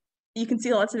 You can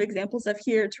see lots of examples of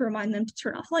here to remind them to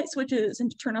turn off light switches and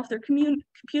to turn off their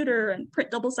computer and print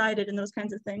double-sided and those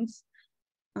kinds of things.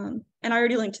 And I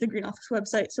already linked to the Green Office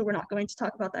website, so we're not going to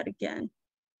talk about that again.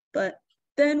 But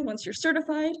then once you're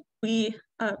certified, we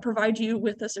provide you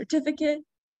with a certificate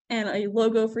and a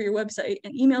logo for your website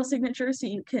and email signature so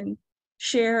you can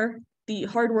share the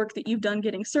hard work that you've done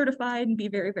getting certified and be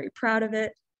very, very proud of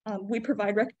it. We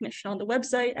provide recognition on the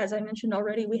website. As I mentioned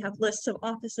already, we have lists of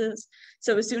offices.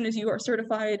 So as soon as you are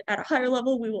certified at a higher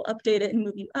level, we will update it and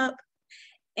move you up.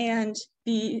 And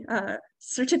the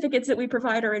certificates that we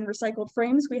provide are in recycled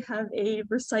frames. We have a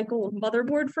recycled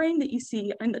motherboard frame that you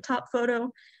see in the top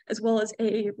photo, as well as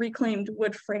a reclaimed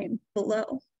wood frame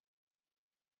below.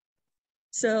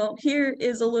 So here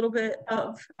is a little bit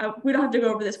of, we don't have to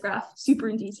go over this graph super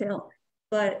in detail,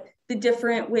 but the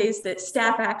different ways that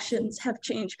staff actions have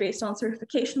changed based on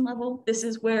certification level. This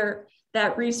is where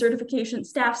that recertification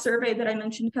staff survey that I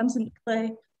mentioned comes into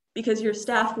play, because your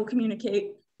staff will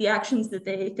communicate the actions that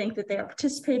they think that they are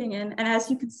participating in. And as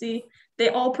you can see, they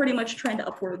all pretty much trend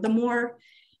upward. The more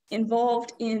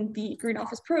involved in the Green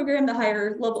Office program, the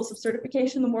higher levels of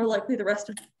certification, the more likely the rest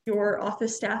of your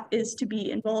office staff is to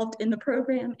be involved in the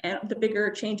program, and the bigger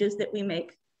changes that we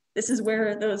make. This is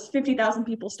where those 50,000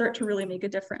 people start to really make a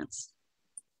difference.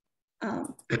 A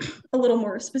little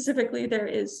more specifically, there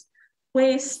is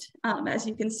waste. As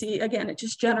you can see, again, it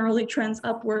just generally trends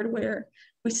upward, where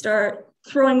we start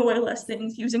throwing away less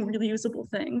things, using reusable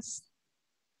things.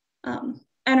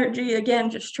 Energy, again,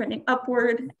 just trending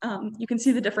upward. You can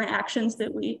see the different actions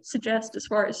that we suggest as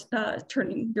far as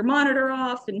turning your monitor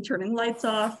off and turning lights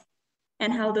off,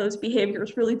 and how those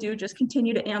behaviors really do just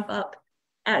continue to amp up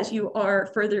as you are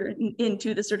further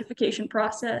into the certification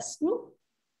process.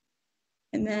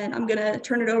 And then I'm gonna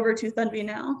turn it over to Tanvi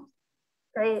now.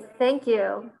 Great, thank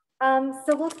you.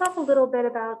 So we'll talk a little bit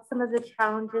about some of the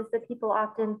challenges that people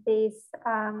often face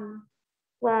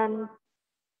when, do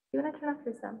you wanna turn off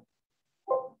your sound?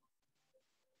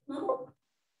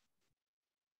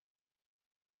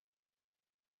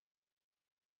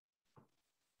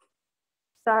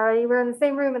 Sorry, we're in the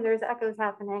same room and there's echoes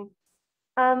happening.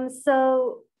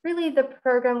 So really the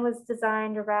program was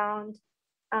designed around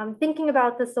thinking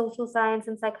about the social science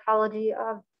and psychology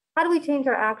of how do we change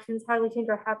our actions, how do we change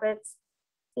our habits,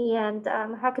 and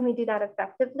how can we do that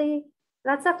effectively?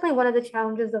 That's definitely one of the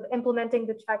challenges of implementing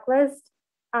the checklist.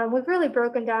 We've really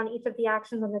broken down each of the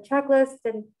actions on the checklist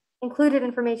and included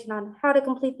information on how to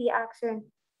complete the action,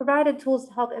 provided tools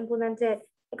to help implement it,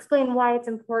 explain why it's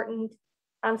important,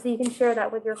 so you can share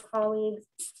that with your colleagues.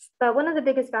 But one of the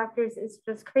biggest factors is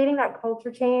just creating that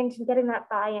culture change and getting that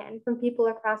buy-in from people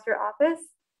across your office.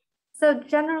 So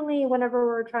generally, whenever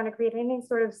we're trying to create any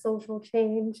sort of social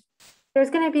change, there's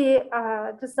going to be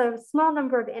just a small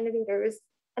number of innovators.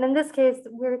 And in this case,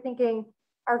 we're thinking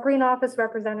our Green Office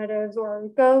representatives or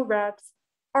GO reps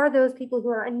are those people who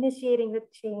are initiating the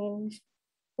change.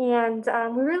 And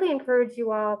we really encourage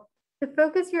you all to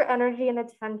focus your energy and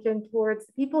attention towards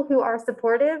people who are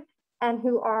supportive and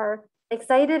who are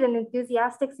excited and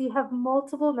enthusiastic, so you have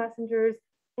multiple messengers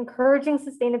encouraging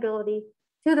sustainability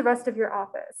to the rest of your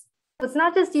office. So it's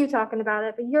not just you talking about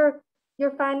it, but you're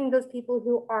finding those people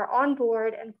who are on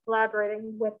board and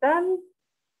collaborating with them.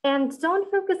 And don't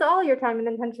focus all your time and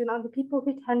attention on the people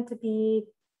who tend to be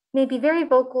maybe very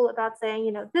vocal about saying,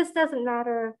 you know, this doesn't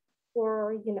matter,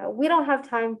 or, you know, we don't have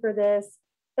time for this.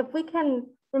 If we can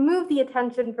remove the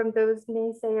attention from those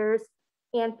naysayers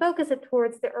and focus it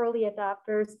towards the early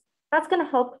adopters, that's going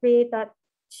to help create that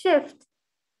shift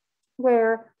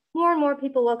where more and more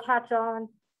people will catch on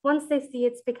once they see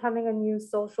it's becoming a new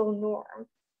social norm.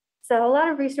 So a lot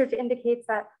of research indicates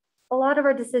that a lot of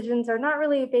our decisions are not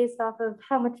really based off of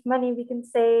how much money we can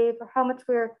save or how much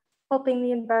we're helping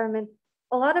the environment.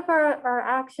 A lot of our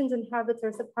actions and habits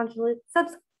are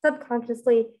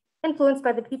subconsciously influenced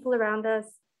by the people around us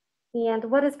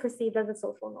and what is perceived as a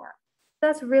social norm.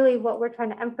 That's really what we're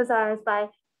trying to emphasize by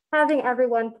having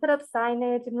everyone put up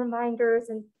signage and reminders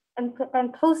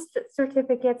and post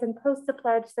certificates and post a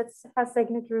pledge that has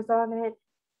signatures on it,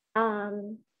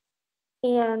 and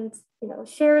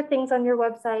share things on your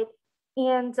website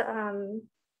and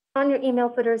on your email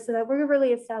footers, so that we're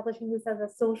really establishing this as a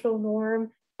social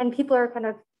norm, and people are kind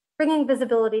of bringing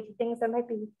visibility to things that might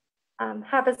be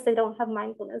habits they don't have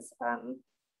mindfulness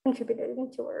contributed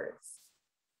towards.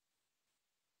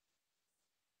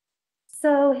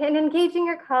 So in engaging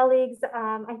your colleagues,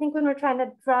 I think when we're trying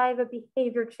to drive a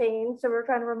behavior change, so we're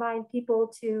trying to remind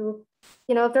people to,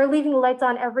 if they're leaving the lights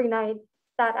on every night,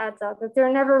 that adds up. If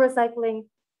they're never recycling,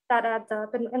 that adds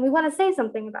up. And we want to say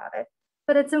something about it.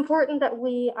 But it's important that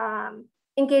we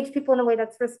engage people in a way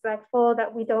that's respectful,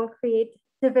 that we don't create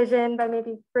division by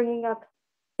maybe bringing up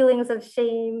feelings of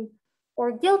shame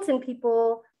or guilt in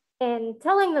people and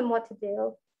telling them what to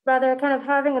do, rather kind of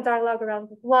having a dialogue around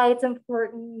why it's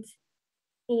important,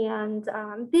 and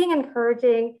being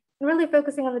encouraging and really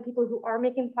focusing on the people who are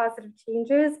making positive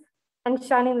changes and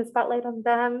shining the spotlight on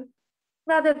them,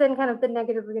 rather than kind of the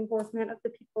negative reinforcement of the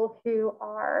people who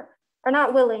are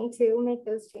not willing to make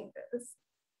those changes.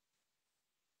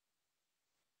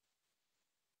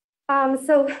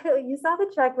 So you saw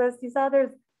the checklist, you saw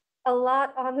there's a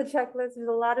lot on the checklist, there's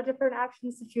a lot of different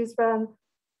actions to choose from.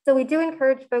 So we do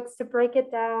encourage folks to break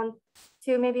it down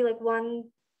to maybe like one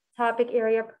topic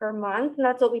area per month. And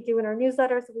that's what we do in our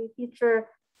newsletter. So we feature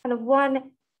kind of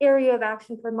one area of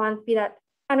action per month, be that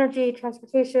energy,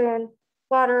 transportation,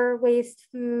 water, waste,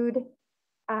 food,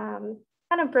 kind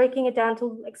of breaking it down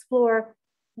to explore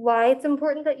why it's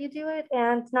important that you do it,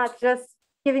 and not just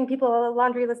giving people a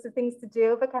laundry list of things to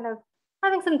do, but kind of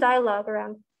having some dialogue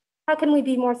around how can we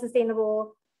be more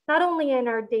sustainable, not only in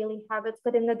our daily habits,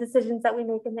 but in the decisions that we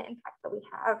make and the impact that we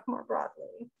have more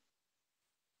broadly.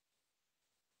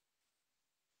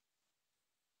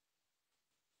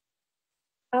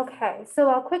 Okay, so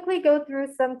I'll quickly go through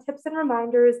some tips and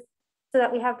reminders so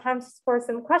that we have time for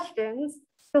some questions.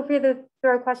 Feel free to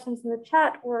throw questions in the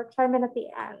chat or chime in at the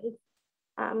end.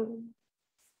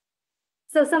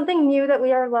 So something new that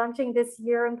we are launching this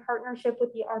year in partnership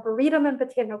with the Arboretum and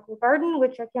Botanical Garden,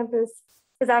 which our campus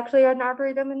is actually an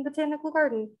Arboretum and Botanical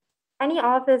Garden. Any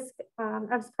office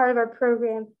as part of our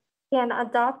program can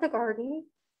adopt a garden,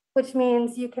 which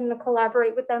means you can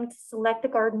collaborate with them to select a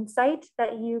garden site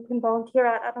that you can volunteer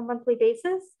at a monthly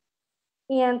basis.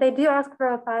 And they do ask for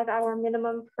a 5-hour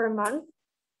minimum per month.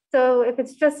 So if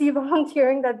it's just you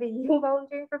volunteering, that'd be you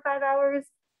volunteering for 5 hours.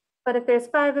 But if there's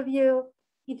 5 of you,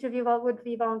 each of you would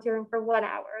be volunteering for 1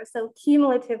 hour. So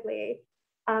cumulatively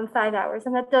 5 hours.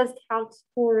 And that does count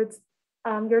towards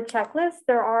your checklist.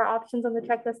 There are options on the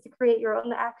checklist to create your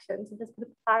own actions and just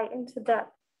apply into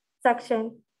that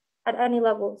section at any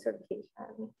level of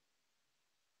certification.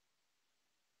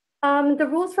 The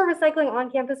rules for recycling on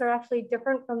campus are actually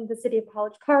different from the city of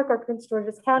College Park or Prince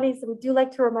George's County. So we do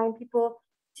like to remind people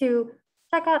to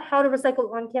check out how to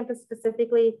recycle on campus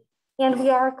specifically. And we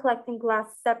are collecting glass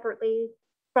separately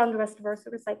from the rest of our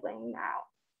recycling now.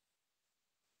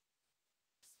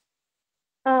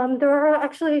 There are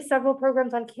actually several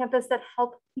programs on campus that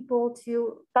help people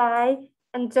to buy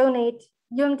and donate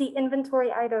UMD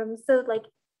inventory items. So like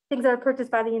things that are purchased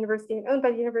by the university and owned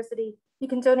by the university, you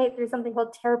can donate through something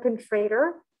called Terrapin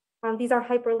Trader. These are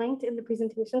hyperlinked in the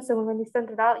presentation. So when you send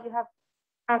it out, you have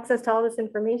access to all this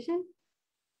information.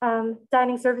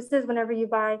 Dining services, whenever you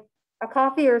buy a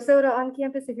coffee or soda on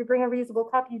campus, if you bring a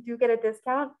reusable cup, you do get a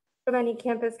discount from any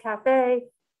campus cafe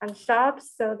and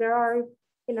shops. So there are,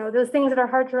 those things that are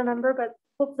hard to remember, but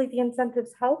hopefully the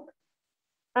incentives help.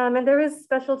 And there is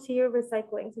specialty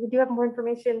recycling. So we do have more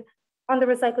information on the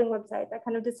recycling website that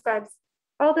kind of describes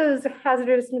all those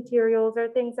hazardous materials or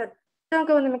things that don't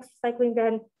go in the mixed recycling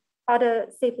bin, how to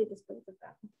safely dispose of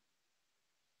them.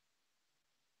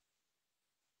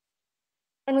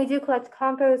 And we do collect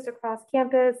compost across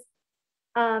campus.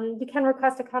 You can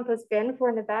request a compost bin for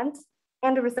an event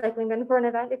and a recycling bin for an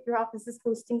event if your office is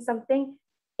hosting something.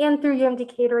 And through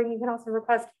UMD Catering, you can also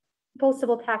request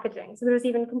compostable packaging. So there's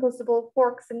even compostable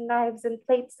forks and knives and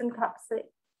plates and cups that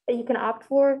you can opt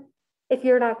for if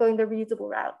you're not going the reusable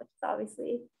route, which is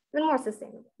obviously even more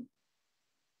sustainable.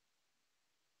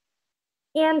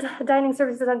 And dining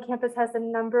services on campus has a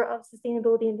number of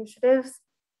sustainability initiatives,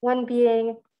 one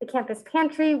being the campus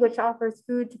pantry, which offers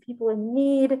food to people in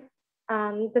need.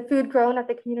 The food grown at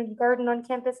the community garden on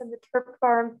campus and the turf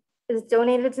farm is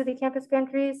donated to the campus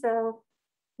pantry. So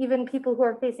even people who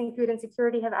are facing food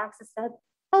insecurity have access to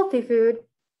healthy food.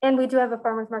 And we do have a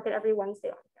farmer's market every Wednesday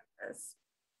on campus.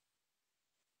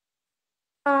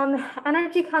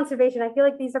 Energy conservation, I feel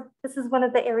like this is one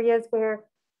of the areas where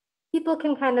people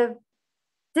can kind of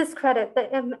discredit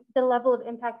the level of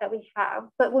impact that we have.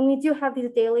 But when we do have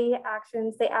these daily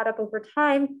actions, they add up over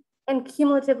time and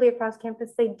cumulatively across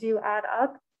campus, they do add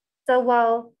up. So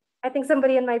while I think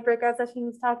somebody in my breakout session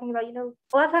was talking about, you know,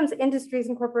 a lot of times industries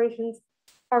and corporations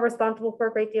are responsible for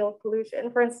a great deal of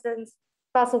pollution. For instance,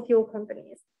 fossil fuel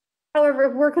companies. However,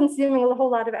 if we're consuming a whole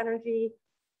lot of energy,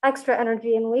 extra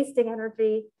energy and wasting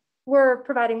energy, we're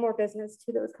providing more business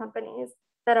to those companies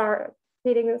that are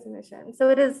creating those emissions. So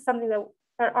it is something that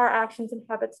our actions and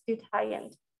habits do tie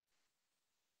in.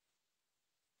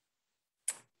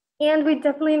 And we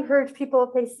definitely encourage people,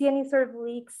 if they see any sort of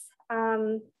leaks,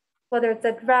 whether it's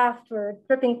a draft or a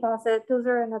dripping faucet, those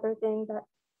are another thing that,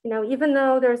 you know, even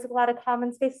though there's a lot of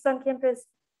common spaces on campus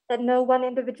that no one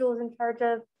individual is in charge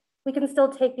of, we can still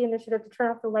take the initiative to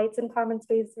turn off the lights in common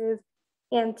spaces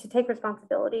and to take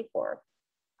responsibility for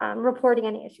reporting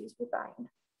any issues we find.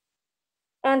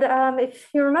 And if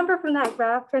you remember from that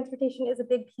graph, transportation is a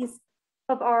big piece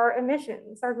of our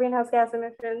emissions, our greenhouse gas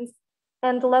emissions.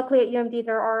 And luckily at UMD,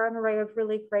 there are an array of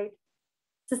really great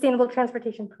sustainable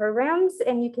transportation programs,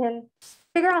 and you can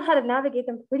figure out how to navigate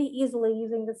them pretty easily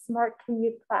using the Smart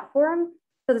Commute platform.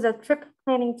 So there's a trip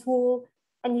planning tool,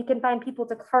 and you can find people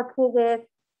to carpool with.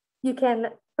 You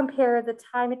can compare the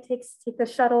time it takes to take the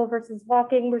shuttle versus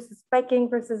walking versus biking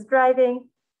versus driving.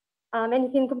 And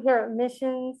you can compare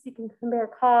emissions, you can compare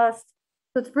cost.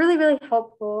 So it's really, really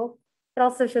helpful. It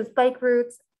also shows bike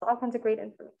routes, all kinds of great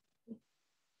information.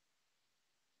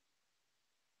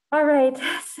 All right,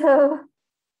 so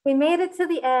we made it to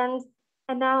the end,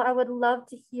 and now I would love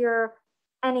to hear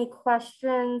any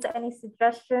questions, any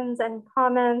suggestions, any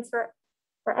comments,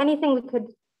 or anything we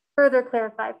could further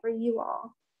clarify for you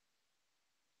all.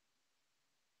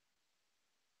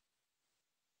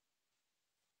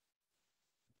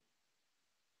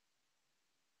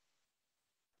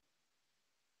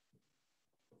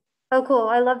 Oh, cool.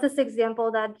 I love this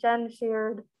example that Jen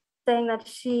shared, saying that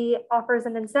she offers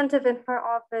an incentive in her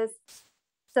office.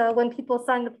 So when people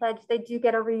sign the pledge, they do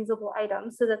get a reusable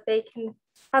item so that they can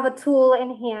have a tool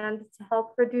in hand to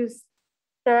help reduce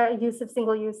their use of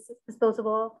single-use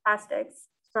disposable plastics,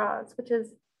 straws, which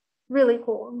is really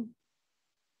cool.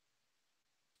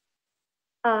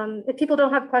 If people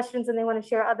don't have questions and they want to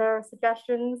share other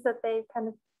suggestions that they kind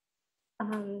of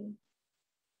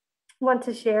want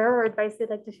to share or advice they'd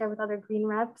like to share with other green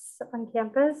reps on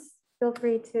campus, feel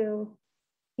free to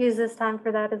use this time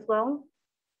for that as well.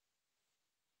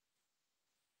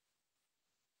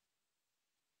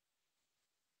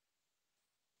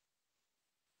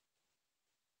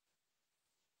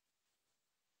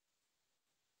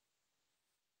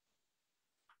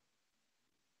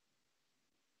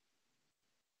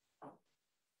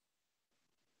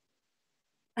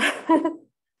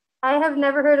 I have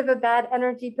never heard of a bad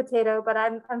energy potato, but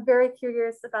I'm very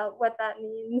curious about what that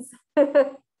means.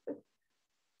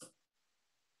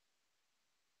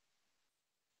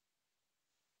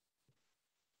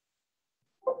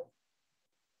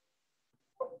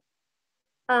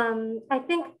 I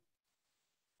think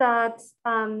that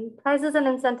prizes and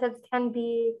incentives can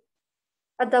be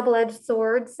a double-edged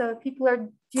sword. So if people are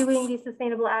doing these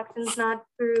sustainable actions, not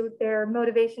through their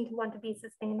motivation to want to be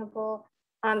sustainable,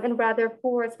 and rather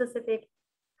for a specific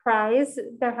prize,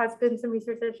 there has been some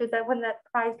research that shows that when that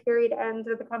prize period ends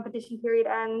or the competition period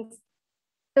ends,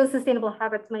 those sustainable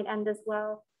habits might end as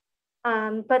well.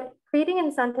 But creating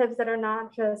incentives that are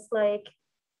not just like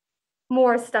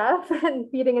more stuff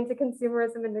and feeding into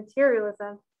consumerism and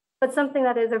materialism, but something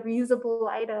that is a reusable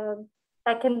item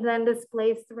that can then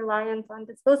displace the reliance on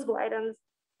disposable items,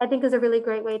 I think is a really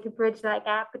great way to bridge that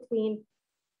gap between,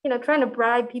 you know, trying to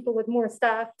bribe people with more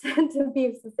stuff to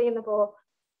be sustainable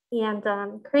and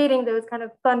creating those kind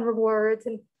of fun rewards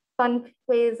and fun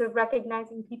ways of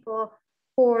recognizing people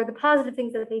for the positive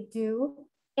things that they do.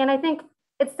 And I think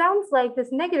it sounds like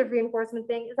this negative reinforcement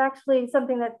thing is actually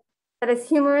something that is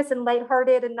humorous and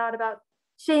lighthearted and not about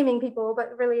shaming people,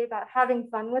 but really about having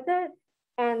fun with it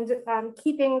and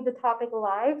keeping the topic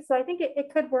alive. So I think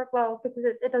it could work well because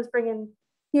it does bring in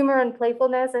humor and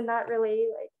playfulness and not really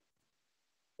like,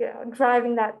 you know,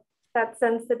 driving that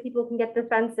sense that people can get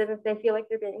defensive if they feel like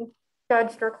they're being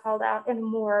judged or called out in a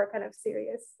more kind of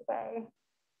serious way.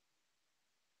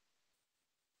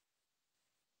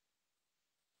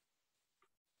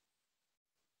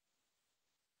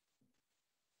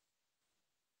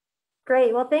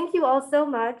 Great. Well, thank you all so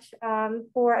much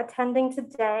for attending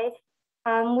today.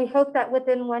 We hope that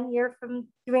within 1 year from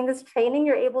doing this training,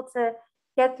 you're able to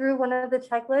get through one of the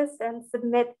checklists and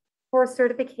submit for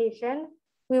certification.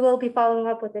 We will be following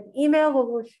up with an email where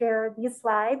we'll share these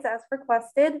slides as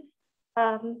requested,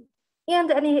 and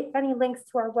any links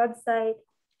to our website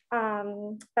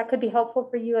that could be helpful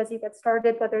for you as you get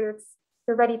started, whether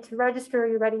you're ready to register or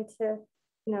you're ready to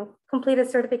complete a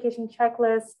certification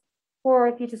checklist, or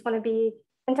if you just want to be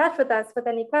in touch with us with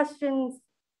any questions.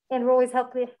 And we're always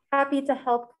happy to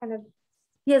help kind of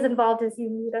be as involved as you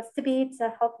need us to be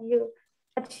to help you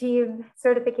achieve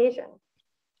certification.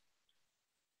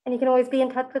 And you can always be in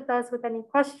touch with us with any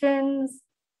questions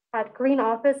at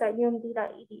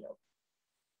greenoffice@umd.edu.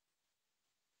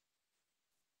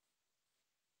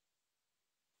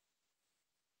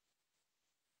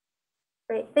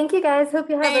 Great. Thank you guys. Hope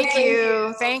you have Thank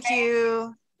you. Thank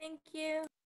you. Thank you.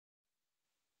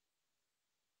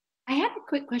 I have a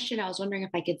quick question. I was wondering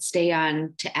if I could stay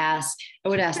on to ask. I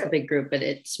would ask the big group, but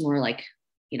it's more like,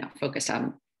 focused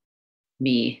on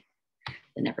me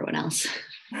than everyone else.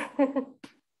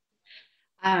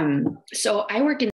 So I work in